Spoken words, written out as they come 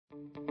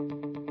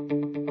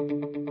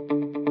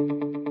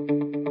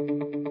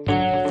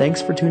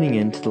Thanks for tuning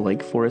in to the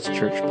Lake Forest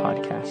Church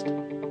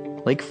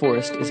podcast. Lake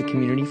Forest is a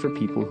community for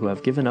people who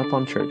have given up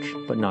on church,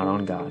 but not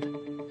on God.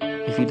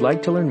 If you'd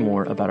like to learn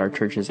more about our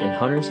churches in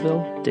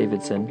Huntersville,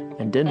 Davidson,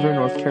 and Denver,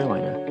 North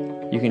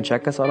Carolina, you can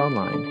check us out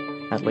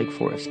online at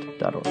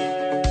lakeforest.org.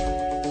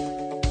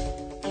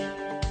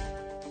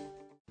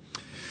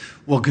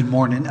 Well, good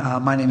morning.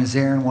 My name is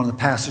Aaron, one of the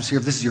pastors here.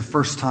 If this is your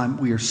first time,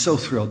 we are so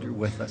thrilled you're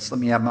with us. Let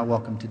me add my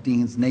welcome to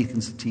Dean's,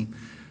 Nathan's team.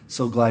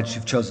 So glad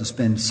you've chosen to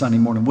spend Sunday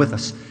morning with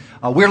us.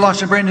 We're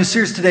launching a brand new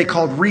series today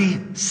called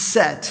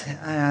Reset,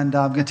 and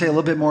I'm going to tell you a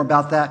little bit more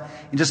about that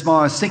in just a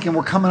moment. I was thinking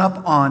we're coming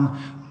up on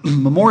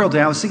Memorial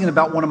Day. I was thinking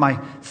about one of my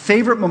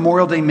favorite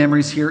Memorial Day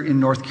memories here in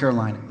North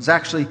Carolina. It was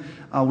actually,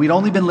 we'd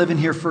only been living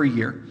here for a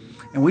year,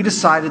 and we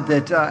decided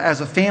that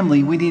as a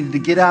family, we needed to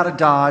get out of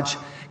Dodge,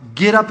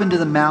 get up into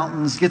the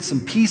mountains, get some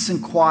peace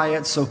and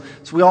quiet. So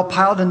we all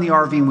piled in the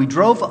RV and we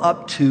drove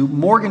up to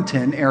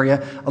Morganton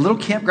area, a little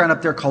campground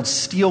up there called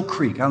Steel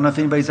Creek. I don't know if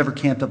anybody's ever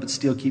camped up at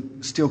Steel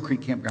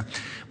Creek Campground.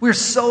 We were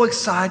so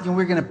excited. We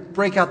were going to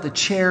break out the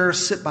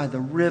chairs, sit by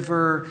the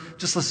river,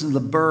 just listen to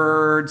the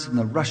birds and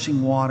the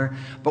rushing water.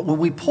 But when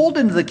we pulled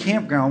into the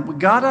campground, we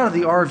got out of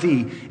the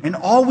RV and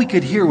all we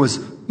could hear was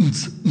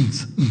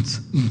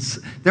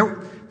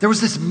There was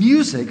this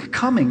music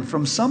coming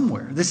from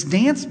somewhere, this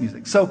dance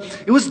music. So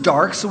it was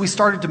dark, so we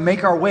started to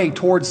make our way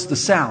towards the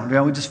sound.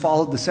 We just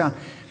followed the sound.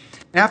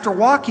 And after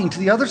walking to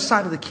the other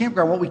side of the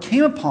campground, what we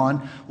came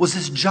upon was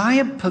this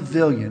giant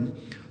pavilion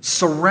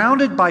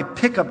surrounded by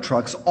pickup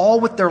trucks, all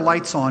with their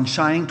lights on,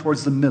 shining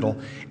towards the middle,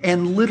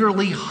 and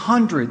literally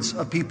hundreds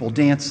of people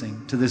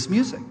dancing to this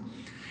music.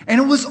 And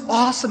it was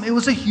awesome. It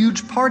was a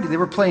huge party. They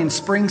were playing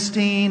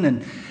Springsteen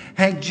and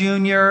Hank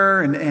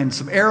Jr. and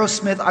some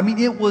Aerosmith. I mean,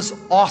 it was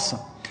awesome.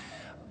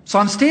 So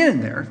I'm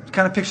standing there,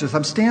 kind of picture this.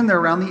 I'm standing there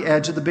around the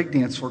edge of the big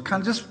dance floor,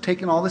 kind of just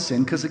taking all this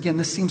in, because again,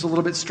 this seems a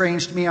little bit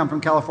strange to me. I'm from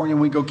California.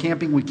 When we go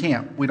camping, we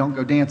camp. We don't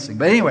go dancing.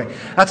 But anyway,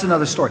 that's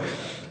another story.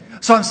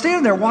 So I'm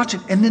standing there watching,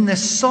 and then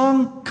this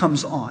song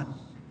comes on.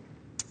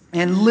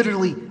 And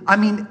literally, I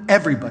mean,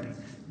 everybody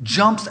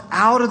jumps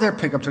out of their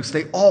pickup trucks.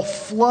 They all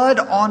flood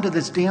onto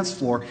this dance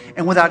floor,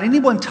 and without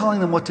anyone telling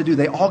them what to do,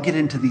 they all get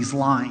into these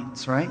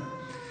lines, right?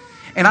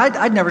 And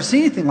I'd never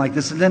seen anything like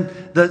this. And then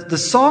the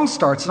song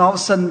starts, and all of a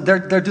sudden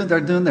they're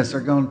doing this. They're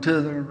going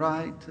to the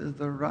right, to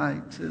the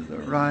right, to the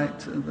right,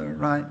 to the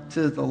right,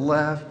 to the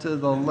left, to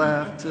the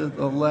left, to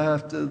the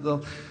left, to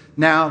the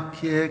now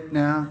kick,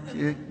 now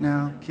kick,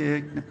 now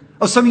kick. Now.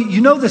 Oh, some of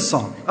you know this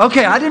song.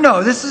 Okay, I didn't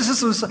know. This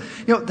was,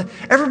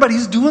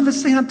 everybody's doing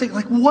this thing. I'm thinking,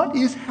 like, what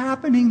is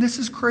happening? This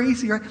is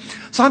crazy, right?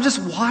 So I'm just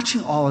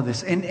watching all of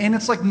this, and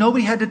it's like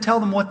nobody had to tell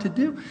them what to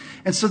do.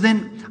 And so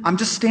then I'm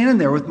just standing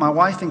there with my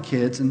wife and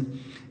kids, and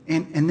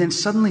then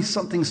suddenly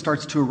something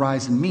starts to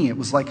arise in me. It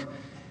was like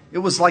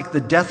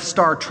the Death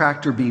Star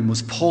tractor beam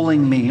was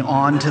pulling me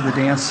onto the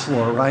dance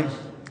floor, right?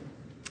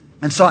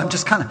 And so I'm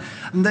just kind of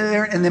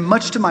there, and then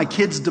much to my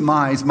kids'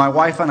 demise, my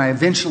wife and I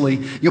eventually,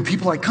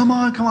 people are like, come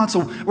on.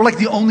 So we're like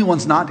the only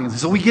ones not dancing.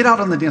 So we get out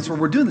on the dance floor,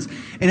 we're doing this.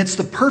 And it's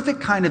the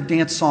perfect kind of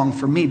dance song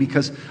for me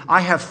because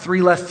I have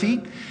 3 left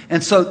feet.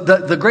 And so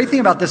the great thing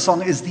about this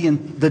song is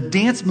the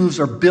dance moves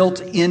are built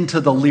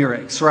into the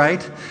lyrics,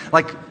 right?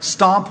 Like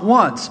stomp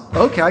once.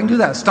 Okay, I can do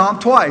that.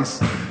 Stomp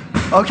twice.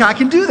 Okay, I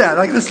can do that.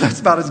 Like that's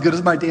about as good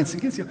as my dancing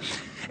gets.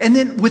 And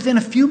then within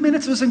a few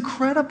minutes, it was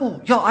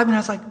incredible. I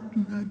was like,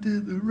 to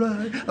the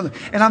right.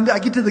 And I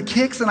get to the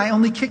kicks, and I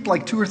only kicked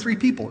like 2 or 3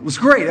 people. It was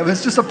great. It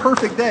was just a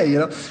perfect day,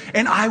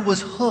 And I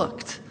was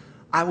hooked.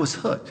 In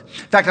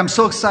fact, I'm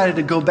so excited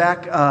to go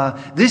back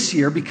this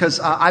year because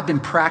I've been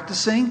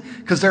practicing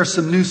because there are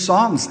some new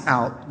songs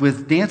out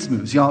with dance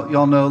moves.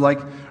 Y'all know, like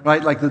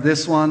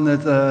this one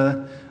that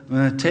I'm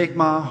gonna take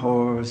my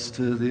horse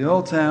to the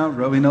old town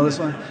road. We know this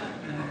one.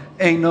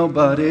 Ain't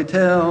nobody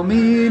tell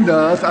me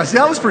nothing. I see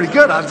that was pretty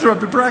good. I've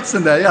been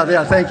practicing that.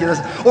 Yeah. Thank you.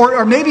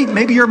 Or maybe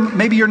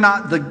you're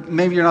not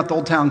the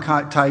Old Town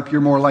type.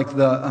 You're more like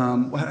the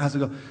how's it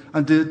go?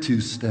 I did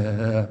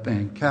 2-step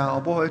and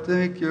cowboy,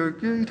 think your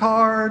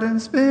guitar and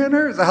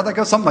spinner. Is that how that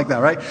goes? Something like that,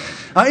 right?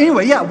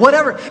 Anyway, yeah,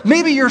 whatever.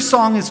 Maybe your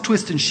song is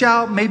twist and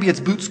shout. Maybe it's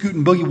boot, scoot,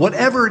 and boogie.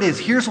 Whatever it is,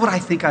 here's what I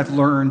think I've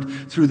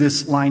learned through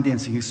this line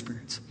dancing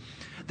experience.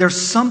 There's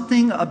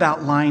something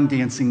about line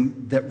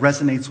dancing that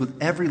resonates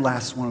with every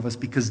last one of us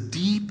because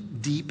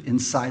deep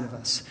inside of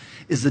us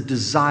is a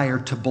desire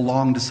to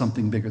belong to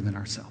something bigger than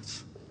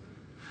ourselves.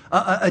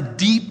 A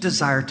deep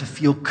desire to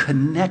feel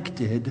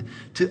connected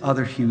to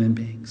other human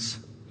beings.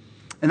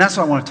 And that's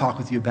what I want to talk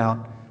with you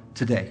about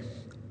today.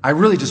 I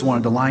really just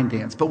wanted to line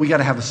dance, but we got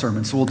to have a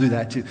sermon, so we'll do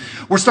that too.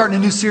 We're starting a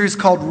new series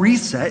called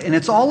Reset, and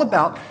it's all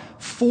about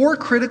 4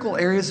 critical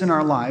areas in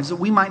our lives that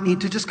we might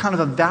need to just kind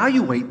of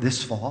evaluate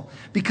this fall,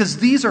 because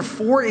these are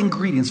 4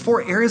 ingredients,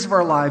 4 areas of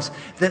our lives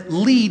that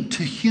lead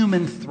to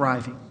human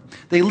thriving.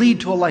 They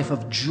lead to a life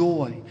of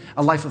joy,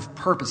 a life of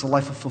purpose, a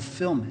life of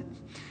fulfillment.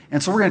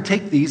 And so we're going to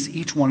take these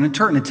each one in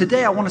turn. And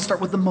today I want to start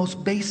with the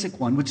most basic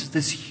one, which is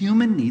this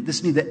human need,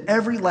 this need that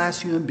every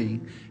last human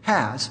being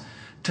has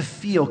to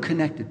feel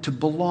connected, to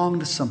belong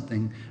to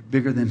something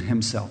bigger than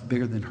himself,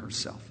 bigger than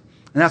herself.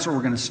 And that's where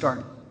we're going to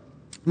start.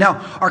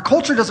 Now, our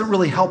culture doesn't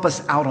really help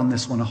us out on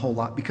this one a whole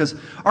lot because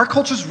our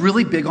culture is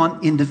really big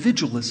on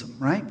individualism,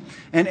 right?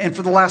 And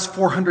for the last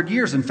 400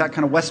 years, in fact,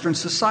 kind of Western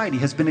society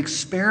has been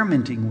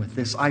experimenting with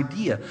this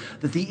idea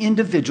that the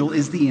individual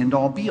is the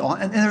end-all, be-all.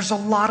 And there's a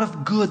lot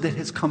of good that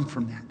has come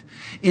from that.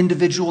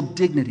 Individual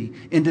dignity,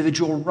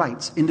 individual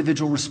rights,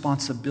 individual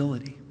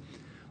responsibility.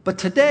 But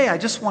today, I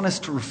just want us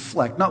to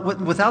reflect,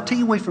 without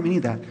taking away from any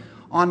of that,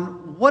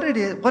 on what it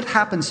is, what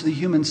happens to the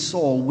human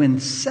soul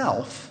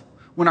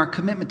when our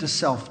commitment to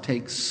self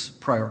takes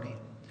priority,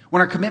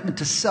 when our commitment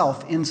to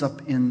self ends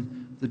up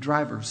in the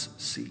driver's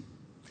seat.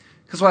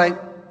 Because what I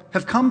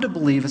have come to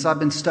believe as I've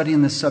been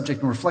studying this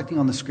subject and reflecting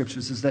on the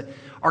scriptures is that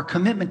our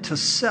commitment to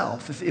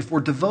self, if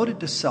we're devoted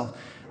to self,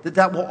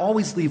 that will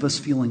always leave us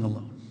feeling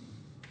alone.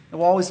 It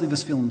will always leave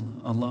us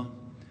feeling alone.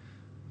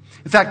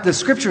 In fact, the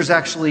scriptures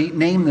actually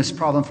name this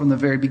problem from the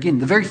very beginning.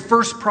 The very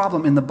first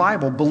problem in the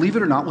Bible, believe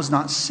it or not, was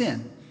not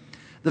sin.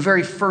 The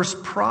very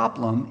first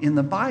problem in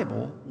the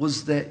Bible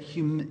was that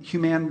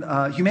humankind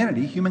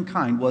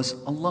was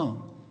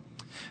alone.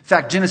 In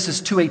fact,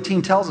 Genesis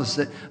 2:18 tells us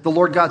that the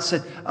Lord God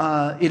said,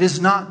 it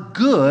is not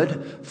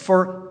good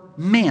for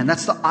man.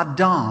 That's the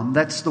Adam.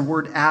 That's the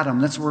word Adam.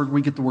 That's where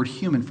we get the word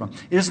human from.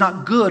 It is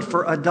not good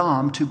for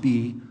Adam to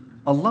be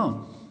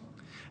alone.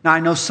 Now, I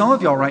know some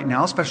of y'all right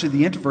now, especially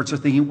the introverts, are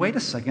thinking, wait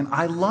a second,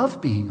 I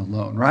love being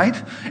alone, right?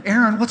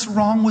 Aaron, what's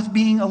wrong with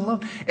being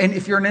alone? And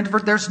if you're an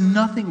introvert, there's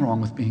nothing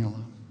wrong with being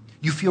alone.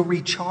 You feel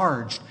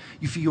recharged.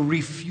 You feel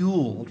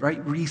refueled,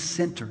 right?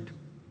 Recentered.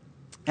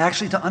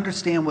 Actually, to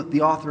understand what the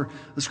author of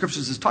the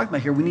scriptures is talking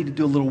about here, we need to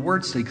do a little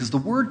word study because the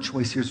word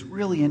choice here is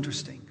really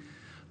interesting.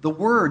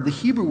 The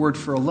Hebrew word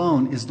for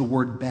alone is the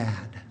word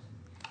bad.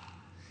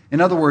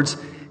 In other words,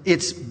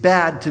 it's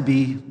bad to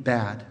be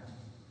bad.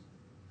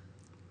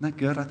 Isn't that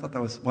good? I thought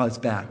that was, it's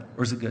bad.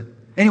 Or is it good?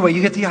 Anyway,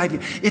 you get the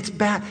idea. It's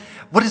bad.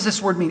 What does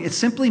this word mean? It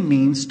simply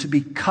means to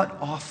be cut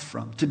off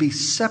from, to be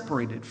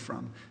separated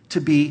from,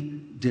 to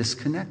be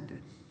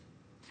disconnected.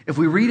 If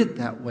we read it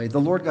that way,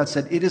 the Lord God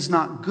said, it is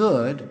not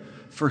good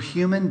for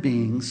human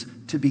beings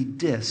to be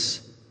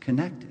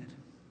disconnected.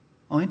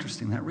 Oh,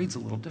 interesting. That reads a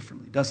little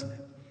differently, doesn't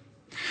it?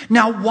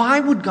 Now, why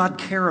would God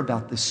care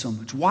about this so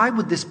much? Why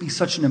would this be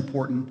such an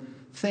important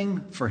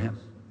thing for him?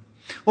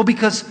 Well,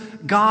 because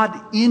God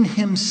in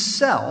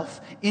himself,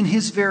 in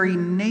his very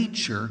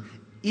nature,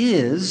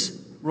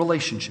 is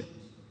relationship.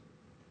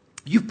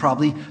 You've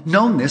probably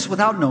known this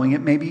without knowing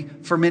it maybe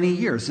for many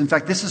years. In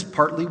fact, this is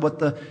partly what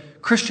the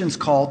Christians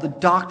call the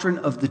doctrine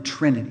of the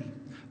Trinity.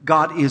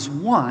 God is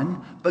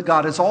one, but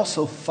God is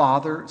also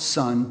Father,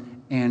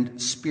 Son,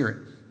 and Spirit.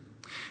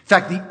 In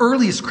fact, the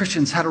earliest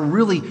Christians had a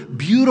really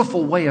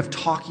beautiful way of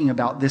talking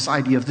about this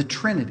idea of the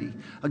Trinity.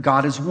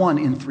 God is one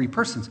in three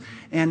persons.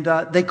 And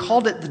they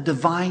called it the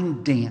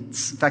divine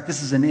dance. In fact,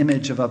 this is an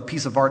image of a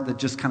piece of art that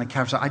just kind of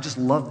captures it. I just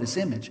love this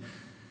image.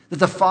 That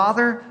the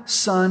Father,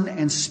 Son,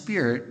 and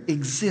Spirit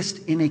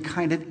exist in a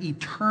kind of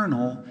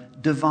eternal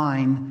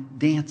divine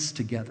dance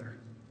together.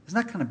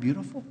 Isn't that kind of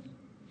beautiful?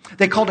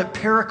 They called it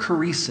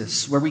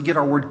perichoresis, where we get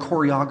our word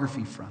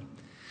choreography from.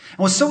 And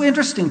what's so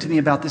interesting to me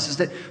about this is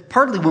that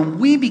partly when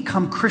we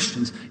become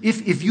Christians,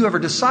 if you ever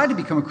decide to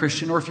become a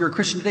Christian, or if you're a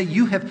Christian today,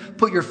 you have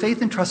put your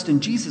faith and trust in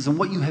Jesus. And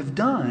what you have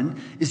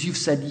done is you've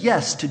said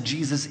yes to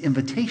Jesus'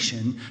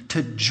 invitation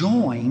to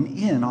join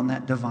in on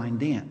that divine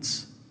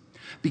dance.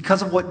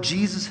 Because of what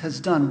Jesus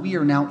has done, we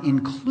are now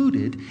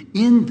included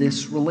in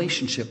this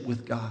relationship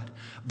with God.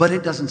 But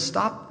it doesn't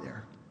stop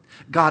there.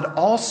 God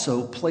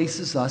also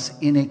places us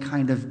in a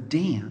kind of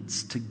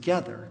dance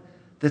together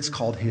that's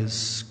called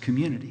his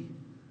community.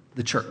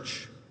 The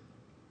church.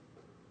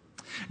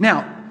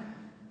 Now,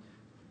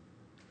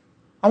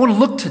 I want to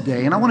look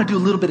today, and I want to do a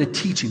little bit of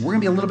teaching. We're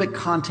going to be a little bit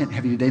content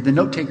heavy today. The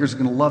note takers are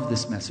going to love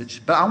this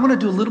message. But I want to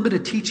do a little bit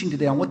of teaching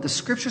today on what the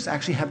scriptures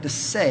actually have to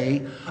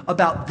say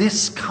about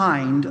this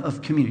kind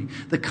of community.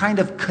 The kind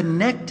of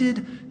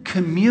connected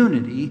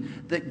community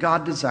that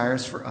God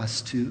desires for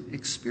us to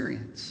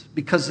experience.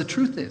 Because the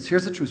truth is,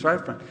 here's the truth right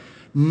up front.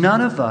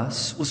 None of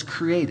us was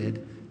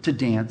created to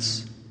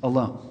dance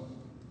alone.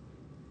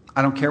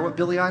 I don't care what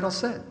Billy Idol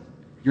said.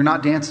 You're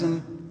not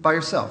dancing by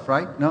yourself,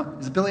 right? No?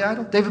 Is it Billy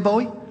Idol? David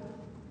Bowie?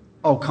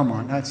 Oh, come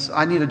on.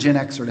 I need a Gen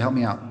Xer to help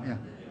me out. Yeah.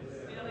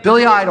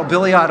 Billy Idol.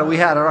 We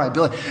had it. All right.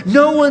 Billy.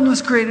 No one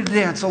was created to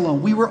dance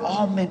alone. We were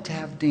all meant to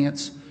have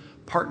dance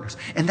partners.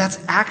 And that's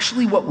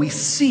actually what we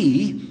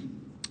see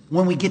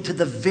when we get to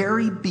the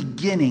very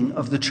beginning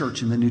of the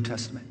church in the New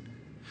Testament.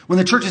 When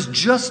the church is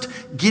just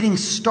getting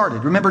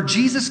started. Remember,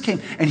 Jesus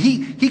came and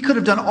he could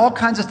have done all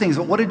kinds of things.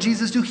 But what did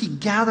Jesus do? He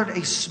gathered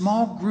a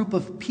small group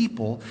of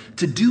people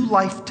to do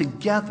life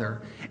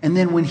together. And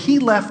then when he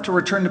left to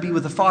return to be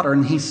with the Father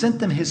and he sent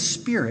them his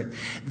Spirit,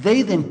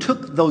 they then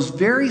took those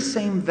very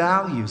same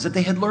values that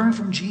they had learned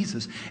from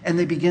Jesus and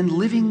they began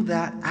living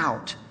that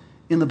out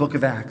in the book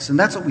of Acts. And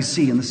that's what we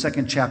see in the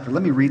second chapter.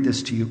 Let me read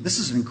this to you. This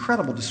is an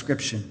incredible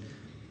description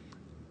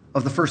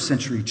of the first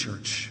century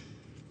church.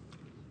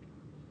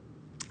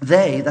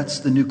 They,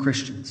 that's the new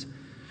Christians,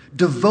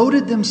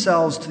 devoted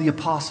themselves to the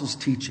apostles'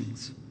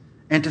 teachings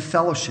and to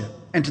fellowship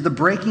and to the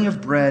breaking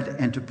of bread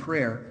and to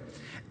prayer.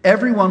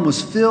 Everyone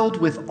was filled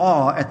with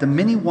awe at the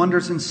many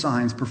wonders and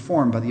signs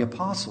performed by the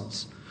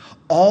apostles.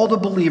 All the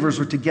believers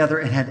were together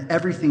and had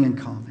everything in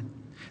common.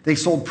 They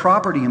sold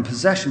property and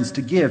possessions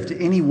to give to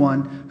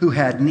anyone who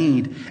had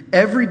need.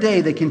 Every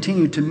day they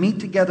continued to meet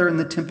together in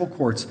the temple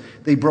courts.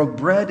 They broke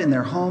bread in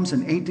their homes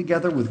and ate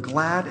together with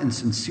glad and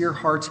sincere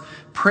hearts,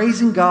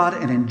 praising God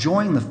and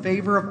enjoying the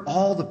favor of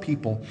all the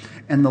people.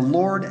 And the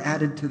Lord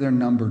added to their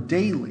number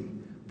daily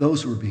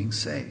those who were being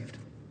saved.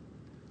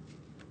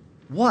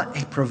 What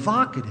a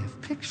provocative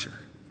picture.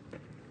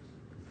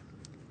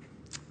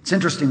 It's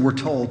interesting, we're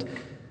told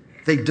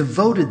they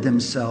devoted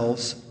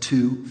themselves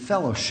to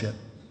fellowship.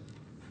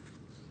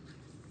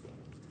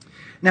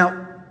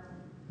 Now,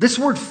 this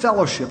word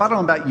fellowship, I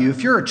don't know about you.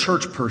 If you're a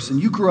church person,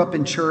 you grew up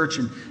in church,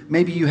 and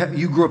maybe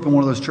you grew up in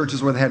one of those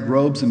churches where they had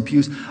robes and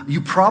pews.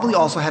 You probably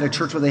also had a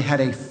church where they had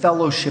a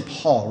fellowship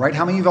hall, right?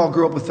 How many of y'all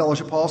grew up with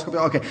fellowship halls?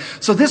 Okay,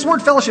 so this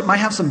word fellowship might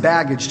have some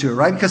baggage to it,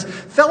 right? Because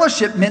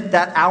fellowship meant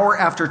that hour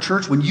after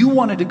church when you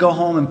wanted to go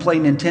home and play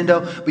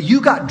Nintendo, but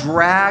you got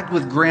dragged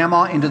with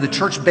grandma into the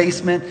church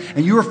basement,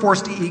 and you were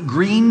forced to eat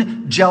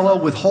green Jell-O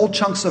with whole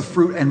chunks of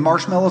fruit and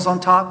marshmallows on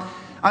top.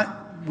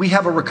 We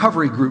have a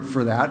recovery group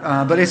for that,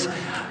 but it's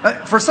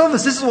for some of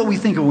us, this is what we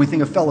think of when we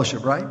think of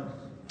fellowship, right?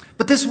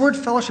 But this word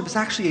fellowship is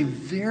actually a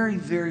very,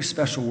 very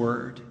special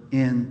word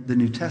in the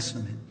New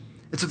Testament.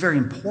 It's a very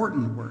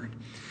important word.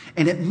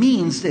 And it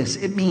means this.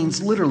 It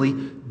means literally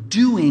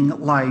doing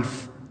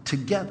life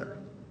together.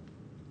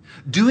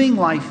 Doing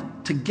life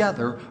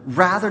together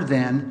rather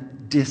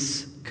than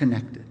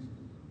disconnected.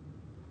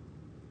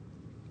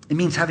 It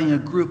means having a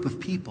group of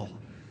people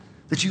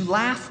that you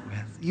laugh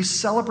with. You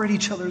celebrate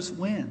each other's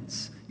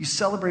wins. You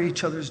celebrate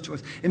each other's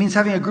joys. It means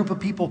having a group of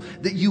people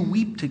that you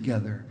weep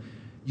together.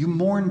 You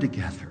mourn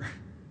together.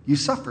 You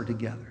suffer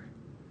together.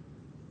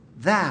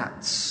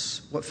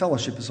 That's what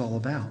fellowship is all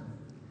about.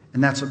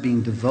 And that's what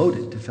being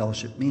devoted to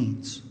fellowship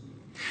means.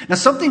 Now,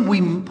 something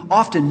we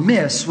often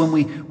miss when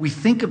we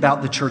think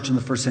about the church in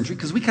the first century,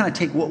 because we kind of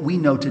take what we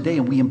know today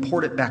and we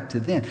import it back to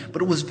then,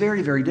 but it was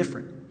very, very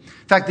different.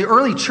 In fact, the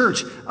early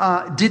church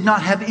did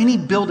not have any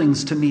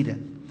buildings to meet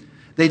in.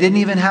 They didn't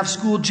even have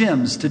school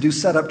gyms to do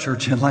setup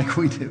church in like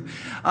we do.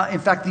 In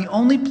fact, the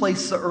only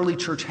place the early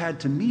church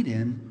had to meet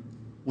in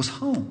was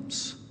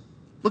homes.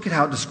 Look at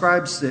how it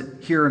describes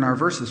it here in our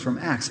verses from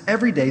Acts.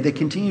 Every day they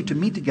continued to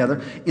meet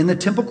together in the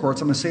temple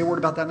courts. I'm going to say a word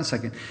about that in a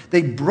second.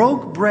 They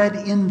broke bread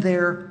in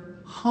their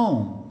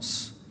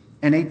homes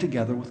and ate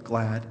together with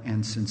glad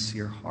and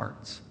sincere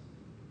hearts.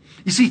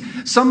 You see,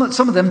 some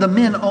of them, the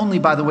men only,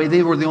 by the way,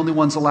 they were the only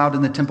ones allowed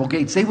in the temple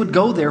gates. They would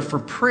go there for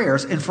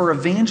prayers and for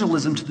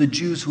evangelism to the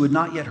Jews who had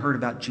not yet heard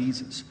about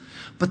Jesus.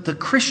 But the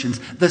Christians,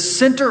 the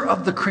center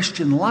of the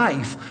Christian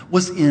life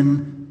was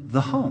in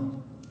the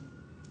home,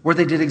 where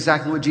they did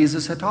exactly what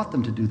Jesus had taught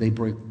them to do. They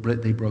broke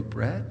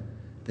bread,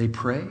 they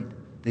prayed,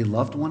 they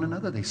loved one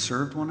another, they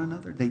served one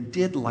another, they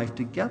did life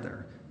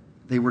together.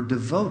 They were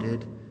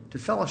devoted to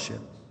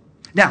fellowship.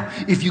 Now,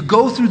 if you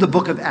go through the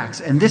book of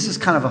Acts, and this is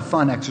kind of a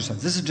fun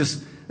exercise. This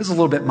is a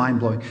little bit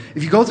mind-blowing.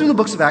 If you go through the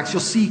books of Acts, you'll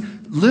see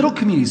little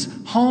communities,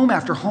 home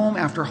after home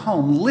after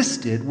home,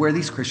 listed where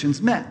these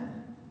Christians met.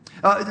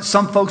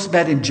 Some folks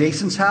met in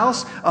Jason's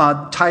house,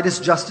 Titus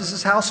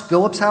Justus's house,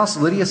 Philip's house,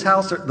 Lydia's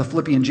house, the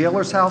Philippian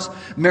jailer's house,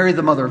 Mary,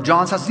 the mother of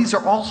John's house. These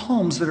are all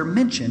homes that are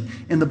mentioned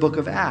in the book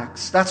of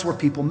Acts. That's where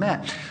people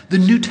met. The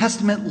New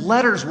Testament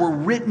letters were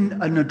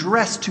written and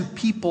addressed to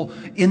people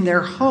in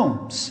their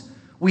homes.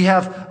 We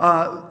have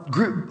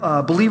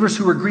believers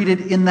who were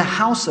greeted in the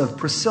house of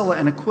Priscilla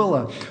and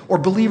Aquila, or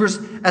believers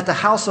at the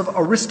house of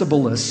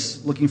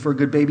Aristobulus. Looking for a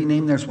good baby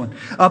name? There's one.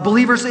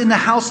 Believers in the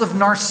house of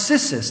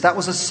Narcissus. That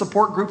was a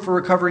support group for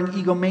recovering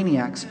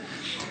egomaniacs.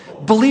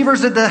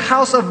 Believers at the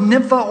house of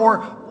Nympha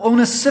or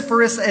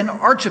Onesiphorus and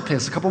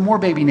Archippus. A couple more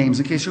baby names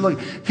in case you're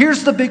looking.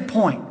 Here's the big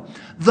point.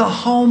 The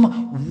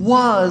home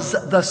was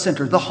the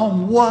center. The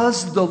home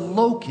was the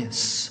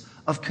locus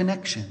of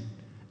connection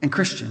and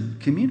Christian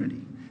community.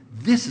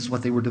 This is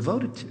what they were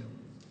devoted to.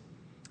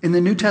 In the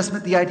New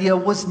Testament, the idea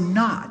was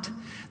not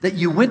that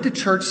you went to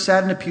church,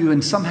 sat in a pew,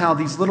 and somehow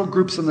these little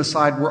groups on the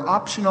side were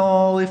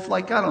optional if,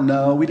 we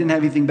didn't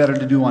have anything better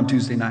to do on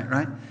Tuesday night,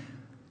 right?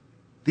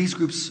 These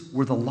groups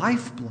were the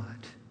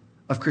lifeblood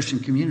of Christian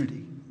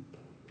community.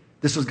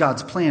 This was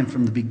God's plan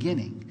from the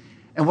beginning.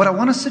 And what I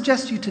want to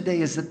suggest to you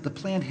today is that the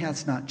plan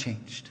has not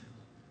changed.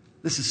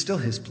 This is still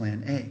his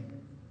plan A.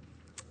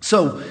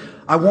 So,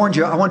 I warned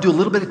you, I want to do a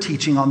little bit of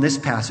teaching on this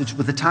passage.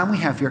 With the time we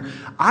have here,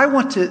 I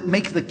want to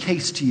make the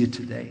case to you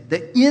today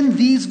that in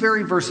these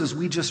very verses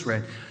we just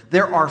read,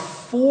 there are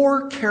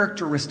 4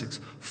 characteristics,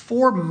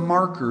 4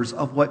 markers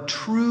of what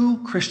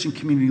true Christian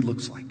community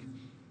looks like.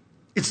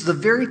 It's the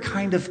very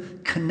kind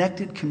of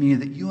connected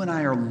community that you and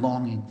I are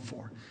longing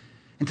for.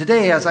 And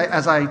today, as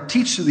I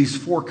teach through these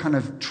 4 kind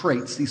of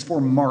traits, these 4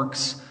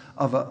 marks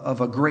of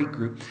a great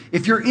group.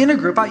 If you're in a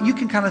group, you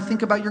can kind of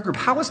think about your group.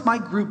 How is my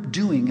group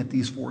doing at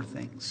these 4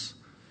 things?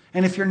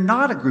 And if you're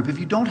not a group, if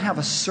you don't have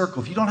a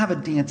circle, if you don't have a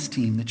dance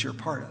team that you're a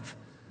part of,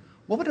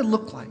 what would it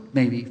look like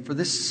maybe for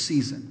this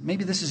season?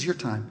 Maybe this is your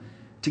time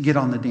to get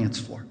on the dance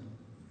floor.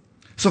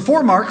 So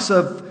 4 marks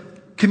of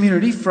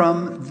community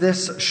from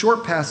this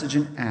short passage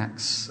in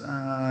Acts.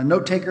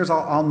 Note takers,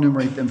 I'll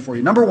enumerate them for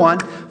you. Number 1,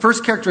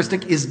 first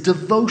characteristic is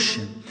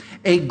devotion.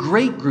 A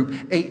great group,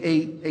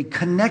 a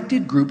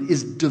connected group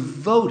is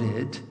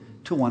devoted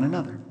to one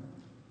another.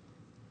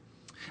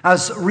 I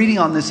was reading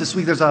on this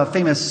week. There's a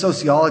famous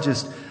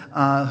sociologist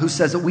who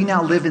says that we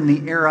now live in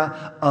the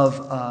era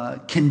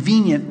of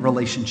convenient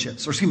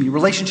relationships,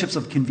 relationships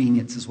of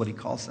convenience is what he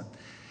calls them.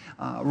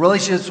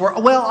 Relationships where,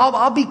 well,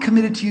 I'll be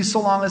committed to you so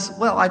long as,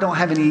 well, I don't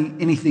have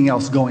anything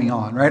else going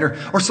on, right?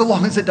 Or so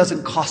long as it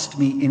doesn't cost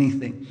me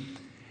anything.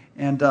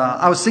 And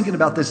I was thinking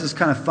about this. It's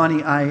kind of funny.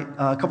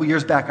 A couple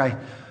years back, I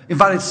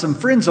invited some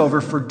friends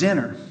over for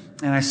dinner.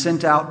 And I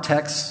sent out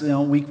texts,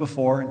 a week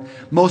before. And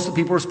most of the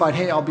people responded,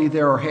 hey, I'll be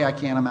there, or hey, I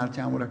can't, I'm out of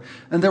town, whatever.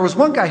 And there was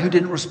one guy who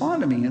didn't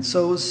respond to me. And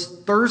so it was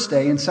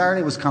Thursday, and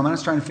Saturday was coming. I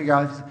was trying to figure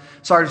out.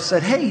 So I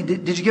said, hey,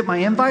 did you get my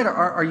invite?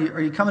 Are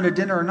you coming to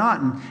dinner or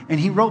not? And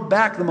he wrote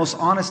back the most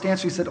honest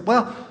answer. He said,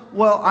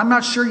 well, I'm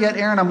not sure yet,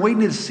 Aaron. I'm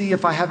waiting to see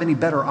if I have any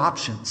better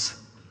options.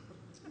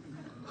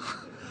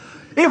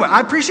 Anyway, I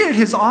appreciated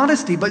his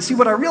honesty, but see,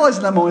 what I realized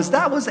in that moment is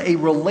that was a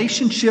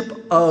relationship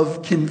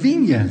of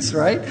convenience,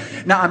 right?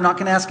 Now, I'm not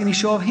going to ask any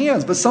show of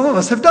hands, but some of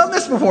us have done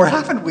this before,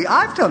 haven't we?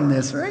 I've done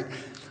this, right?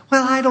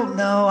 Well, I don't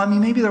know. I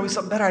mean, maybe there was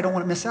something better I don't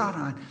want to miss out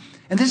on.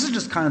 And this is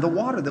just kind of the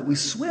water that we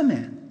swim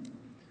in.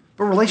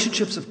 But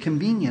relationships of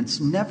convenience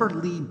never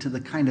lead to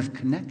the kind of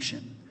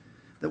connection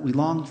that we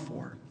long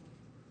for.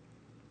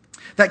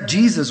 In fact,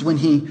 Jesus, when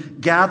he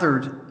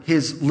gathered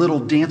his little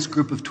dance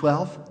group of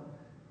 12,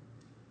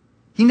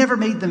 he never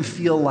made them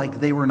feel like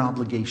they were an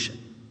obligation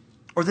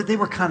or that they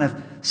were kind of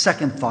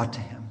second thought to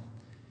him.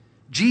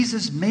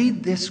 Jesus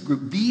made this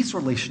group, these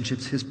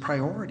relationships, his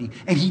priority.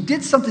 And he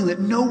did something that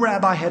no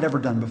rabbi had ever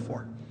done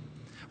before.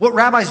 What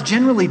rabbis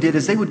generally did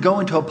is they would go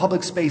into a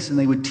public space and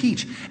they would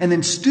teach. And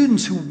then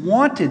students who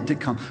wanted to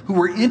come, who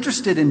were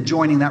interested in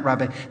joining that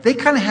rabbi, they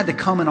kind of had to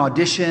come and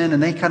audition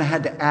and they kind of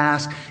had to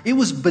ask. It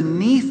was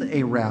beneath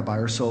a rabbi,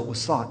 or so it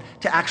was thought,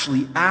 to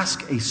actually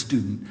ask a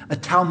student, a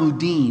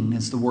Talmudine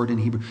is the word in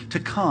Hebrew, to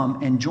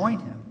come and join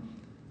him.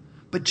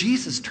 But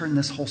Jesus turned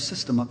this whole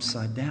system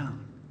upside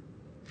down.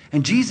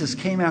 And Jesus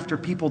came after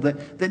people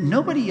that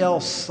nobody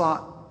else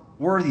thought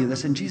worthy of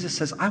this. And Jesus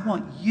says, I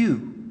want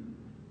you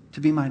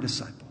to be my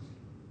disciple.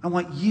 I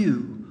want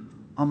you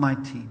on my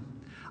team.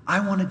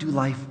 I want to do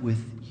life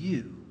with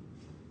you.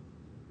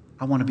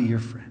 I want to be your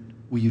friend.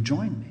 Will you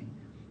join me?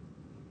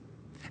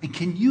 And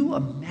can you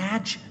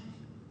imagine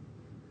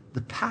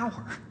the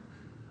power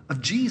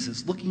of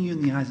Jesus looking you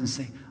in the eyes and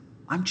saying,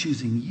 I'm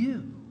choosing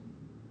you?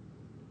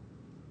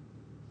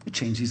 It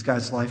changed these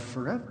guys' life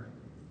forever.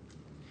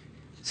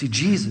 See,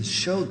 Jesus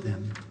showed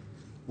them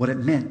what it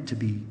meant to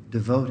be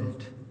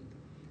devoted.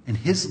 And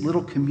his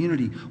little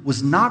community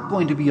was not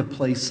going to be a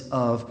place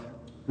of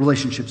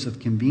relationships of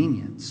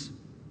convenience.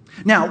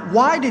 Now,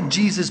 why did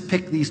Jesus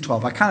pick these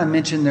 12? I kind of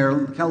mentioned they're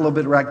kind of a little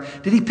bit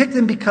rag. Did he pick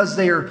them because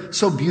they are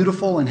so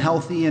beautiful and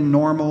healthy and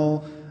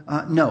normal?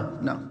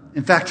 No.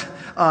 In fact,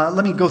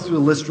 let me go through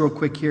the list real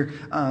quick here.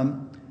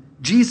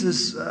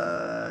 Jesus,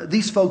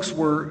 these folks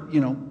were,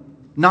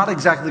 not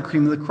exactly the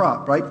cream of the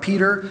crop, right?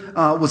 Peter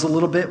was a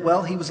little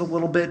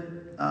bit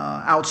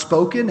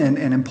outspoken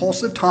and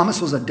impulsive.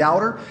 Thomas was a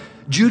doubter.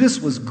 Judas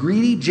was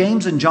greedy.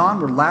 James and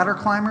John were ladder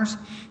climbers.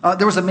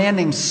 There was a man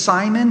named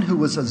Simon who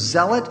was a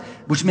zealot,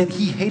 which meant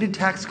he hated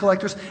tax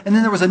collectors. And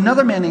then there was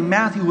another man named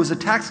Matthew who was a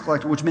tax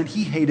collector, which meant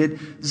he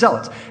hated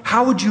zealots.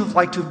 How would you have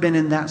liked to have been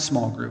in that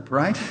small group,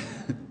 right?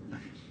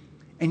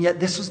 And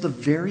yet this was the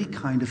very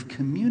kind of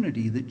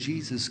community that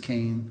Jesus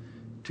came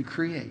to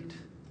create.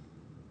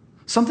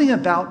 Something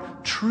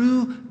about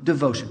true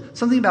devotion,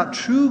 something about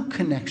true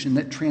connection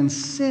that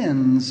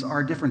transcends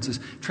our differences,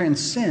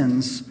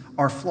 transcends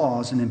our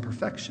flaws and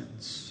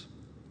imperfections.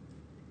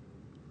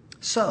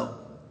 So,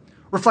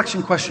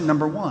 reflection question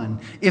number 1.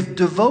 If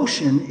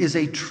devotion is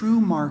a true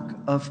mark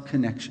of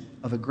connection,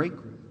 of a great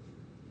group,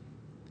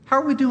 how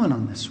are we doing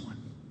on this one?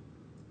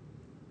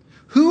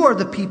 Who are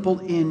the people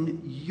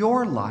in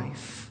your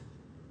life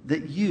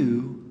that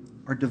you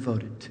are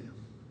devoted to?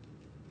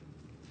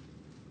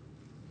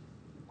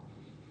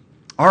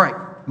 All right,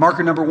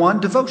 marker number 1,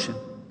 devotion.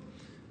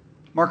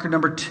 Marker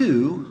number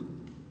 2,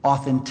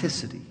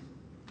 authenticity.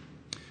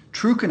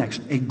 True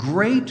connection. A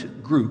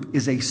great group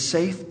is a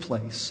safe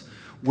place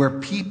where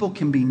people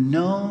can be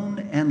known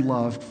and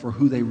loved for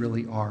who they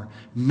really are,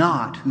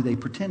 not who they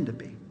pretend to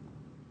be.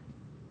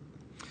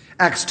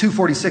 Acts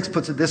 2:46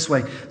 puts it this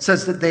way. It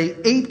says that they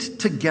ate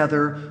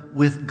together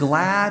with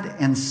glad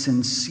and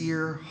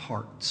sincere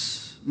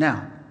hearts.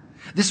 Now,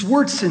 this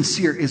word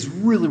sincere is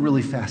really,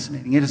 really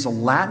fascinating. It is a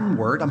Latin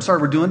word. I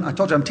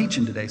told you I'm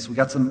teaching today, so we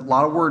got a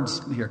lot of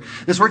words here.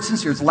 This word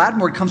sincere, it's a Latin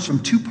word, comes from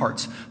 2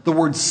 parts. The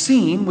word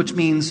sin, which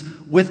means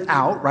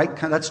without, right?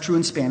 That's true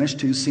in Spanish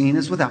too. Sin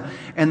is without.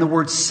 And the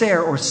word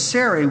ser or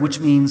sere, which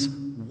means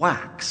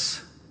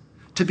wax.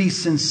 To be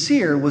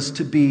sincere was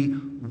to be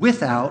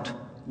without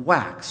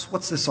wax.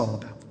 What's this all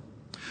about?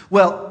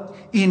 Well,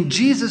 in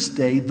Jesus'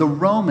 day, the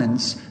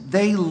Romans,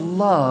 they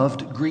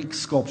loved Greek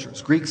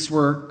sculptures. Greeks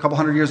were a couple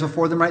hundred years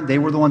before them, right? They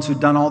were the ones who'd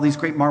done all these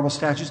great marble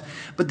statues.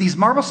 But these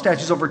marble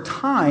statues over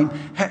time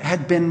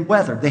had been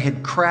weathered. They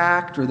had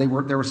cracked, or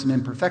there were some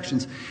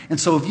imperfections. And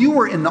so if you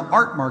were in the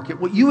art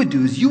market, what you would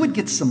do is you would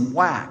get some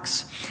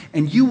wax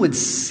and you would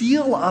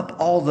seal up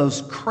all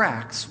those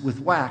cracks with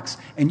wax,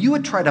 and you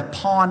would try to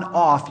pawn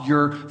off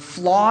your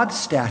flawed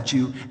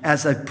statue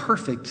as a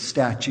perfect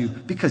statue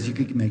because you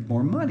could make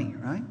more money,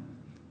 right?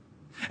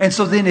 And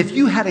so then if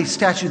you had a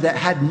statue that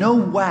had no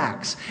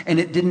wax and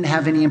it didn't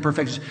have any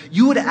imperfections,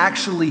 you would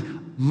actually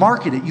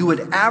market it. You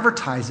would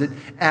advertise it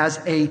as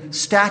a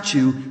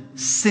statue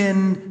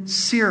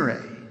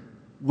sincere,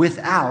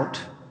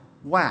 without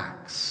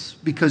wax,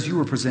 because you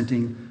were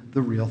presenting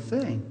the real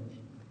thing.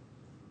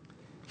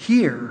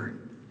 Here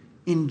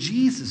in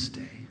Jesus'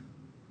 day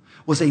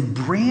was a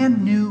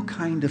brand new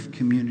kind of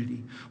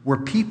community where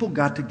people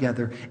got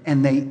together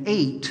and they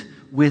ate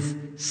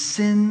with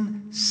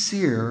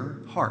sincere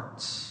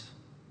hearts.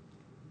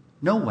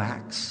 No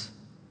wax,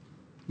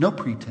 no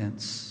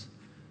pretense,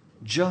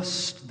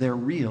 just their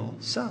real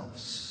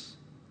selves.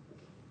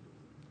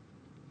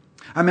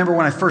 I remember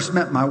when I first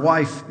met my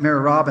wife, Mary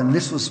Robin,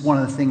 this was one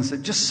of the things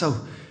that just so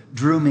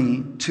drew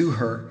me to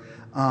her.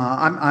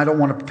 I don't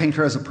want to paint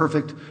her as a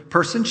perfect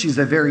person. She's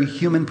a very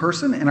human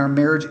person, and our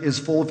marriage is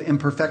full of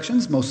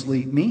imperfections,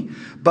 mostly me.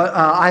 But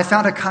I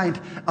found a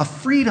kind of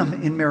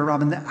freedom in Mary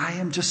Robin that I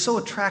am just so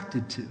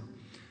attracted to.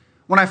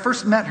 When I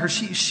first met her,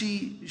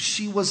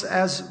 she was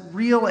as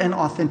real and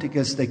authentic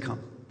as they come.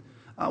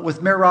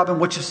 With Mary Robin,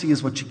 what you see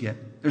is what you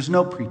get. There's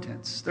no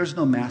pretense. There's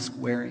no mask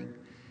wearing.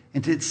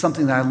 And it's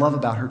something that I love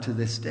about her to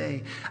this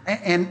day.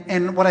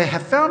 And what I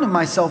have found in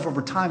myself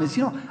over time is,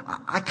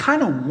 I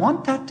kind of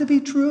want that to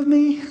be true of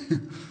me.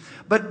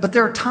 but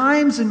there are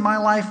times in my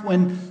life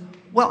when,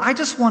 I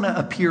just want to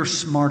appear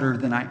smarter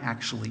than I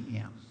actually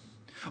am.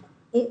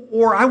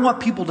 Or I want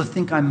people to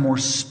think I'm more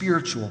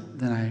spiritual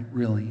than I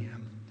really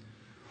am.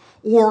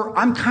 Or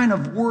I'm kind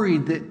of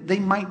worried that they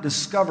might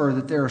discover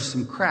that there are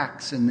some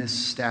cracks in this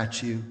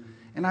statue,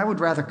 and I would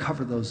rather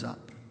cover those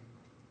up.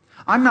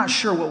 I'm not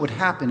sure what would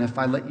happen if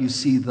I let you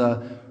see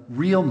the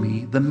real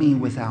me, the me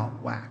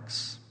without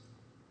wax.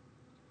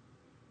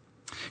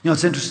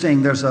 It's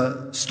interesting. There's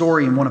a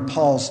story in one of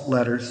Paul's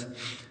letters.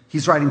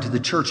 He's writing to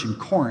the church in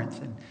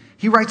Corinth, and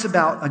he writes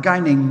about a guy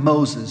named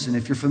Moses. And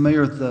if you're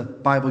familiar with the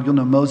Bible, you'll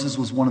know Moses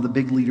was one of the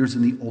big leaders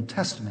in the Old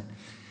Testament.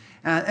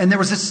 And there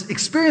was this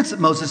experience that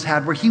Moses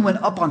had where he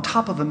went up on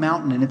top of a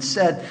mountain, and it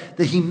said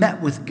that he met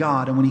with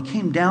God. And when he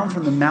came down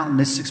from the mountain,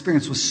 this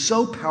experience was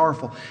so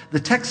powerful. The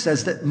text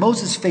says that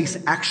Moses' face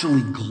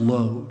actually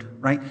glowed,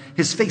 right?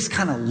 His face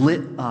kind of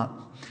lit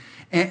up.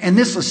 And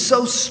this was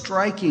so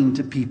striking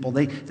to people.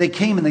 They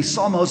came and they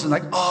saw Moses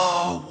like,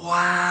 oh,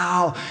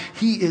 wow,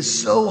 he is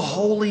so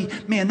holy.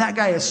 Man, that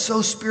guy is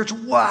so spiritual.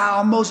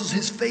 Wow, Moses,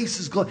 his face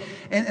is glowing.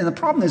 And the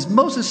problem is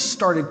Moses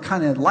started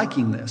kind of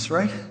liking this,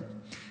 right?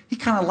 He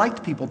kind of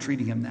liked people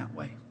treating him that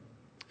way.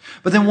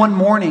 But then one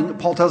morning,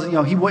 Paul tells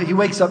us, he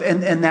wakes up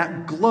and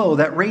that glow,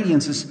 that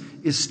radiance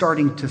is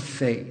starting to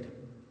fade.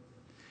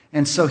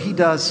 And so he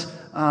does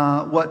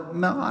what,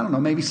 I don't know,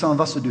 maybe some of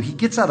us would do. He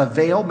gets out a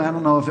veil. I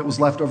don't know if it was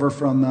left over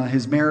from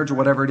his marriage or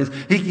whatever it is.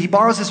 He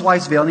borrows his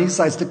wife's veil and he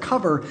decides to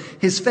cover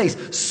his face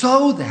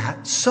so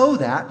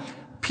that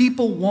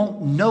people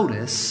won't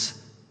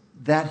notice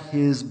that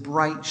his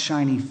bright,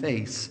 shiny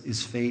face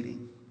is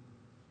fading.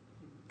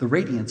 The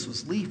radiance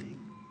was leaving.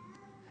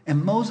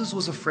 And Moses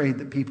was afraid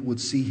that people would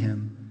see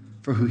him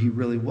for who he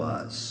really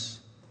was.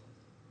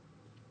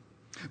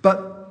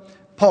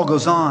 But Paul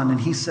goes on and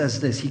he says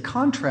this. He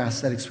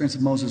contrasts that experience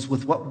of Moses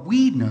with what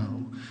we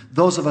know,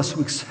 those of us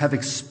who have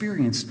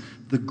experienced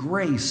the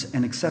grace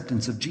and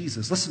acceptance of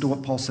Jesus. Listen to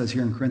what Paul says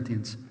here in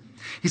Corinthians.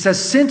 He says,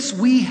 since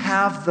we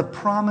have the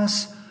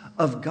promise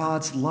of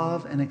God's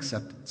love and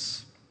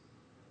acceptance,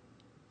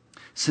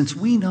 since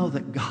we know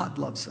that God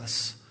loves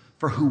us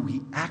for who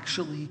we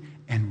actually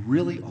and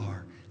really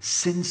are,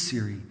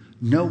 sincere,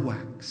 no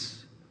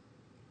wax.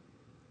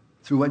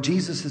 Through what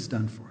Jesus has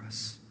done for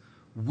us,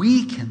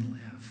 we can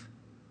live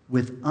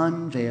with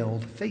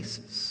unveiled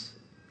faces.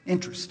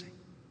 Interesting.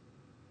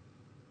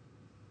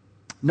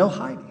 No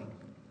hiding.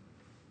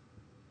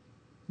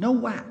 No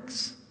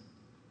wax.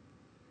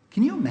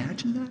 Can you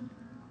imagine that?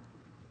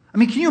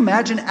 Can you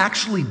imagine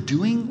actually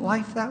doing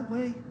life that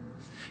way?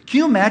 Can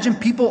you imagine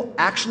people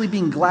actually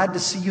being glad to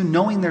see you,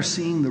 knowing they're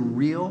seeing the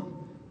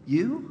real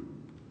you?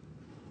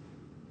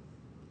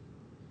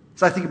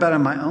 As I think about it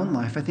in my own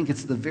life, I think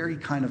it's the very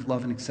kind of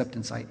love and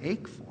acceptance I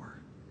ache for.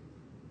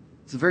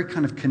 It's the very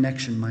kind of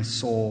connection my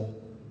soul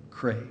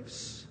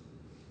craves.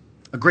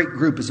 A great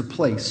group is a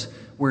place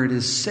where it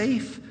is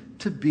safe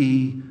to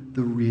be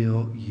the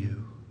real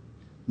you.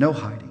 No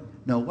hiding,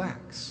 no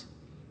wax.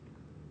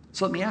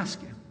 So let me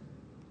ask you,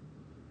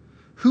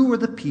 who are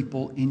the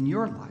people in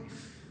your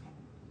life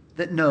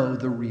that know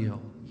the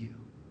real you?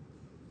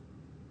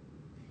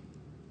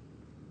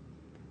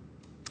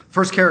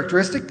 First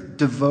characteristic,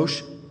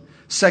 devotion.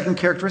 Second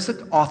characteristic,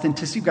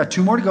 authenticity. We've got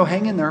two more to go.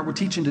 Hang in there. We're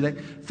teaching today.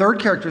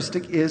 Third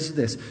characteristic is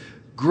this.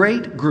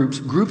 Great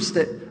groups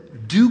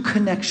that do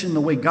connection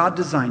the way God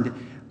designed it,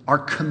 are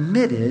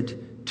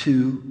committed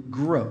to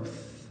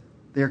growth.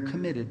 They're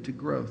committed to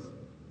growth.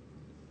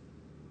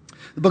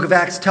 The book of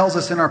Acts tells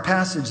us in our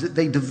passage that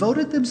they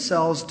devoted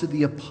themselves to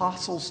the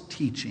apostles'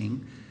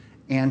 teaching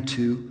and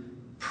to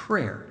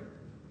prayer.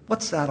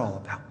 What's that all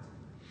about?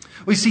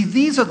 We see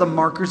these are the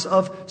markers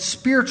of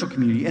spiritual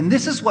community. And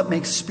this is what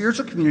makes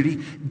spiritual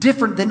community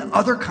different than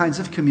other kinds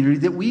of community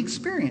that we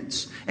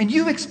experience. And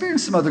you've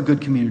experienced some other good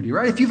community,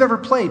 right? If you've ever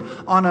played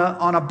on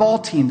a ball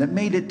team that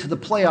made it to the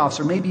playoffs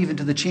or maybe even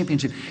to the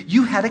championship,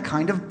 you had a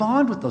kind of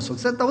bond with those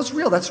folks. That was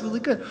real. That's really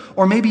good.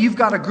 Or maybe you've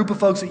got a group of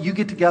folks that you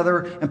get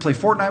together and play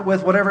Fortnite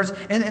with, whatever it is.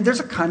 And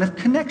there's a kind of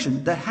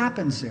connection that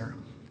happens there.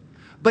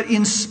 But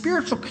in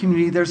spiritual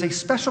community, there's a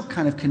special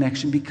kind of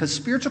connection because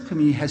spiritual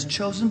community has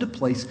chosen to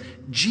place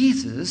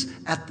Jesus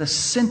at the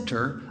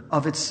center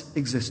of its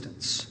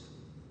existence.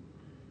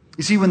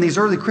 You see, when these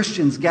early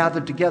Christians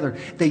gathered together,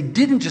 they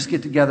didn't just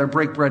get together,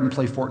 break bread, and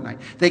play Fortnite.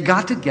 They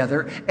got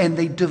together and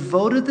they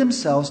devoted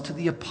themselves to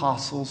the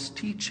apostles'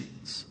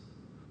 teachings,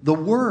 the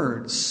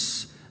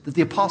words that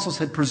the apostles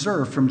had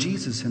preserved from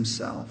Jesus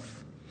himself.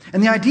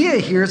 And the idea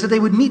here is that they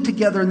would meet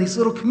together in these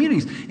little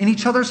communities, in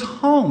each other's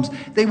homes.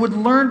 They would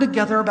learn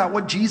together about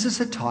what Jesus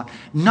had taught,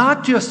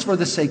 not just for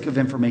the sake of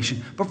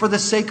information, but for the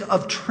sake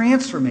of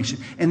transformation.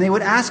 And they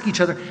would ask each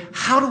other,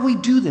 how do we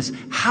do this?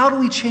 How do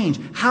we change?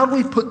 How do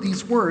we put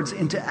these words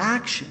into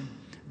action?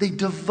 They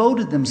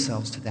devoted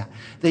themselves to that.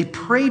 They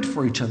prayed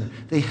for each other.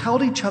 They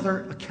held each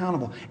other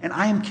accountable. And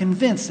I am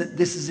convinced that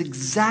this is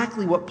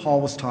exactly what Paul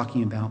was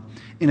talking about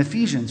in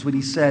Ephesians when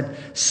he said,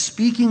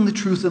 speaking the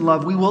truth in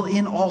love, we will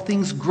in all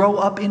things grow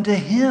up into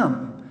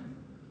him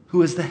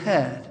who is the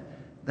head,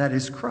 that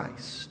is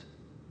Christ.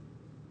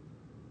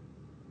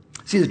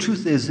 See, the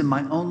truth is, in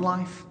my own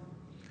life,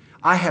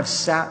 I have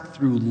sat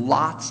through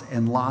lots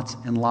and lots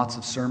and lots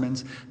of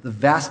sermons. The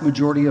vast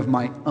majority of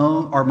my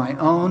own are my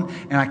own,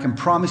 and I can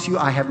promise you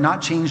I have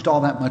not changed all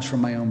that much from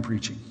my own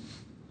preaching.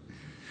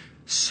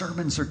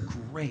 Sermons are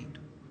great.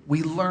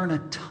 We learn a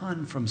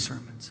ton from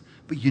sermons.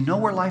 But you know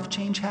where life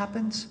change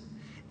happens?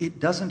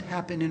 It doesn't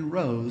happen in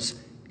rows,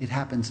 it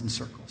happens in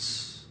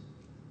circles.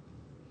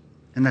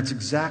 And that's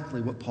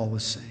exactly what Paul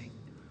was saying.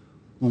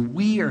 When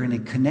we are in a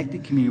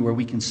connected community where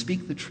we can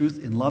speak the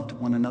truth in love to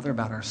one another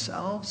about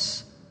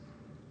ourselves,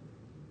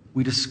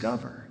 we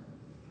discover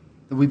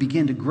that we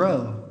begin to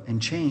grow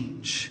and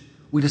change.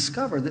 We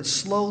discover that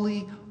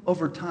slowly,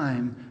 over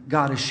time,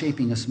 God is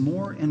shaping us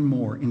more and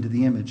more into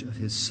the image of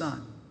his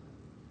Son.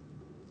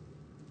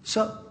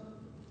 So,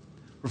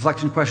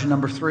 reflection question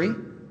number 3.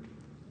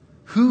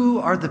 Who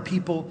are the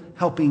people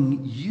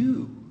helping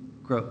you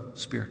grow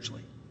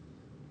spiritually?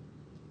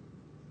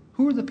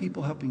 Who are the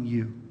people helping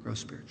you grow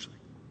spiritually?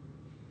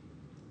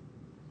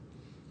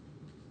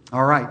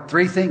 All right,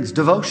 3 things.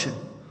 Devotion,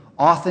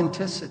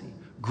 authenticity,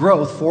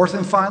 growth. Fourth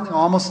and finally,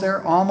 almost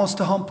there, almost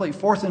to home plate.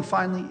 Fourth and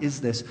finally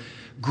is this.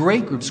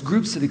 Great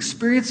groups that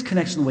experience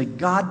connection the way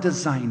God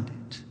designed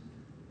it,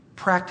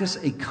 practice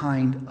a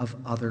kind of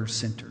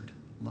other-centered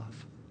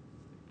love.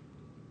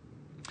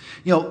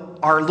 You know,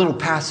 our little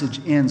passage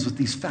ends with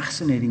these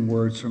fascinating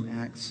words from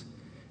Acts.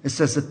 It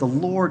says that the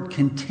Lord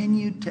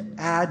continued to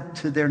add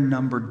to their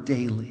number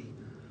daily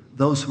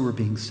those who were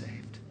being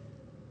saved.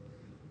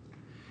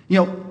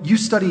 You know, you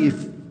study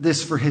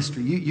this for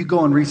history. You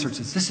go and research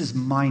this. This is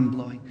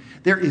mind-blowing.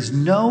 There is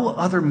no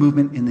other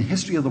movement in the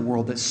history of the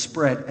world that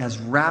spread as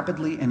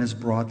rapidly and as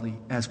broadly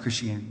as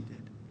Christianity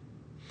did.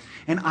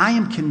 And I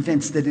am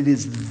convinced that it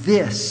is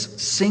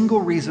this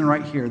single reason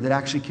right here that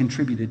actually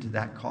contributed to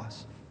that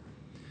cause.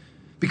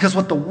 Because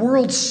what the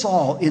world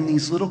saw in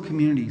these little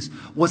communities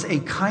was a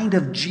kind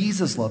of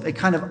Jesus love, a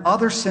kind of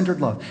other-centered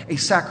love, a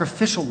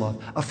sacrificial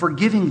love, a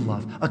forgiving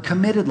love, a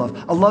committed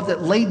love, a love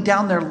that laid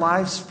down their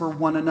lives for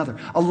one another,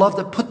 a love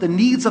that put the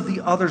needs of the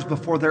others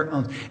before their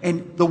own.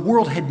 And the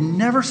world had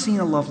never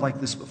seen a love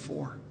like this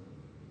before.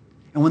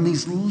 And when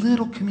these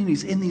little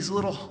communities in these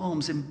little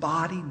homes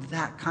embodied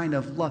that kind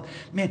of love,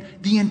 man,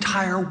 the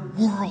entire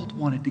world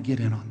wanted to get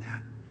in on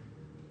that.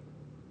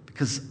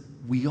 Because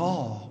we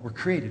all were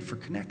created for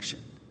connection.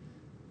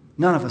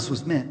 None of us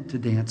was meant to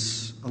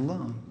dance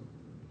alone.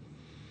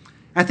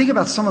 I think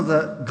about some of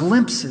the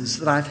glimpses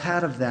that I've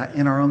had of that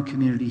in our own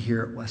community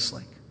here at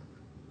Westlake.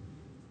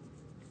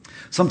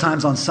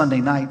 Sometimes on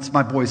Sunday nights,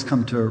 my boys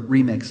come to a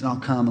remix, and I'll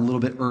come a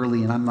little bit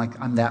early, and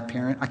I'm that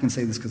parent. I can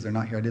say this because they're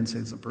not here. I didn't say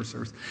this in first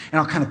service. And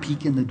I'll kind of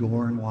peek in the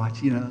door and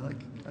watch, and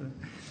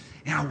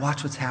I'll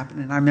watch what's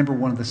happening. And I remember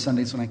one of the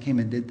Sundays when I came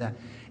and did that.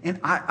 And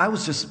I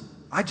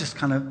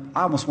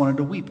almost wanted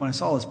to weep when I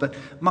saw this, but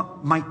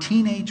my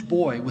teenage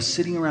boy was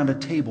sitting around a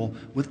table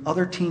with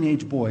other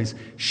teenage boys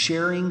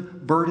sharing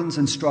burdens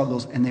and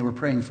struggles, and they were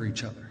praying for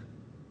each other.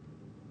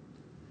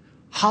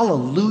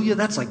 Hallelujah,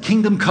 that's like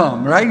kingdom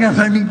come, right?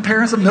 I mean,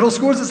 parents of middle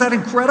schoolers, is that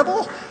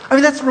incredible? I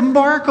mean, that's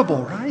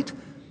remarkable, right?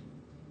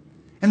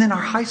 And then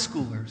our high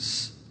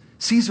schoolers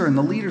Caesar and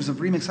the leaders of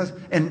Remix High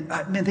School, and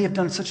man, they have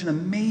done such an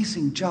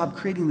amazing job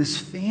creating this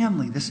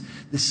family, this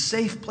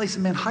safe place.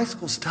 And man, high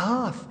school's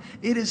tough.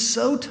 It is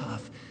so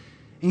tough.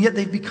 And yet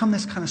they've become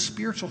this kind of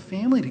spiritual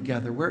family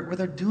together where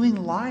they're doing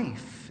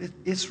life.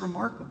 It's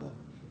remarkable.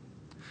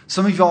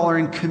 Some of y'all are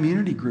in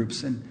community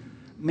groups, and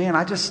man,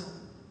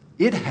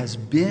 it has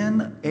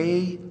been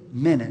a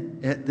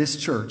minute at this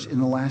church in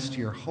the last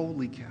year.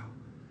 Holy cow.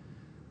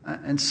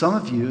 And some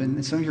of you,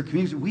 and some of your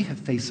communities, we have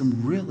faced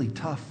some really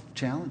tough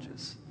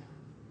challenges,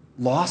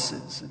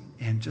 losses,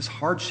 and just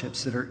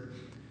hardships that are,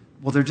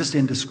 well, they're just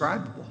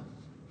indescribable.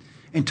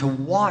 And to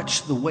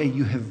watch the way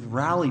you have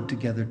rallied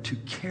together to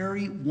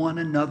carry one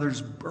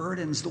another's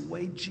burdens the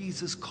way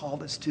Jesus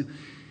called us to,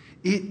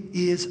 it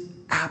is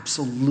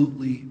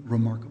absolutely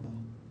remarkable.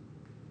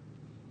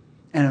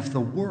 And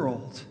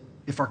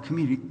if our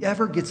community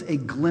ever gets a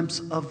glimpse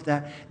of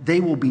that, they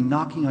will be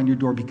knocking on your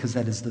door, because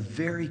that is the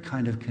very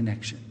kind of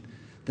connection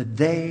that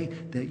they,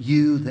 that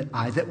you, that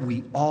I, that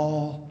we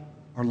all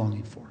are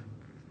longing for.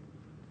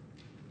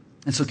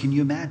 And so can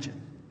you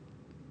imagine?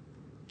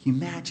 Can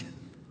you imagine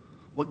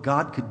what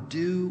God could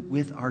do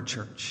with our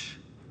church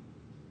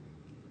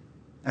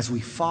as we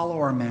follow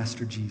our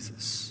Master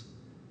Jesus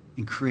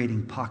in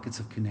creating pockets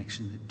of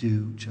connection that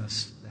do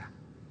just